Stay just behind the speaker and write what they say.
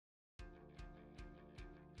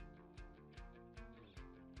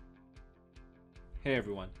Hey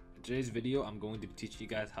everyone, in today's video I'm going to be teaching you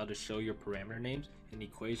guys how to show your parameter names in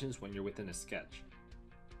equations when you're within a sketch.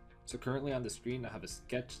 So currently on the screen I have a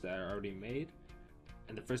sketch that I already made,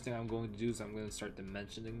 and the first thing I'm going to do is I'm going to start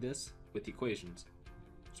dimensioning this with equations.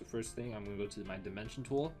 So first thing, I'm going to go to my dimension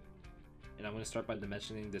tool, and I'm going to start by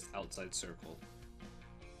dimensioning this outside circle.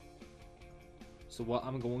 So what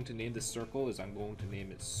I'm going to name this circle is I'm going to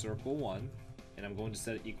name it circle 1, and I'm going to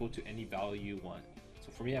set it equal to any value you want.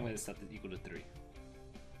 So for me, I'm going to set it equal to 3.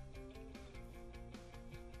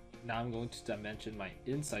 Now I'm going to dimension my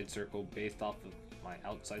inside circle based off of my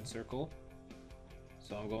outside circle.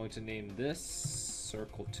 So I'm going to name this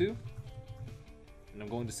circle 2, and I'm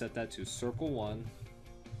going to set that to circle 1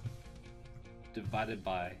 divided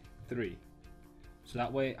by 3. So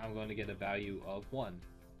that way I'm going to get a value of 1.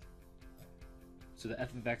 So the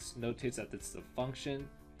f of x notates that it's a function,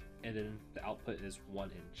 and then the output is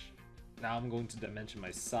 1 inch. Now I'm going to dimension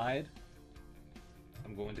my side.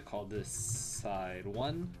 I'm going to call this side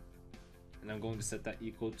 1, and I'm going to set that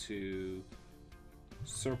equal to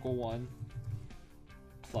circle 1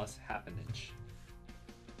 plus ½ inch.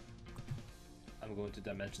 I'm going to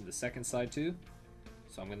dimension the second side too,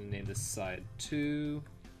 so I'm going to name this side 2,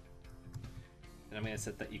 and I'm going to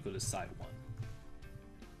set that equal to side 1.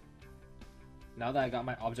 Now that I got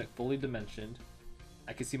my object fully dimensioned,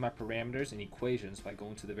 I can see my parameters and equations by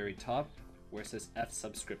going to the very top where it says f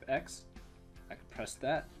subscript x. I can press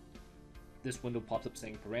that. This window pops up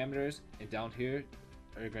saying parameters, and down here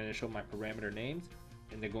are going to show my parameter names,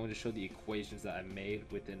 and they're going to show the equations that I made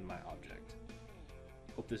within my object.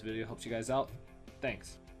 Hope this video helps you guys out.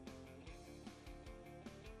 Thanks.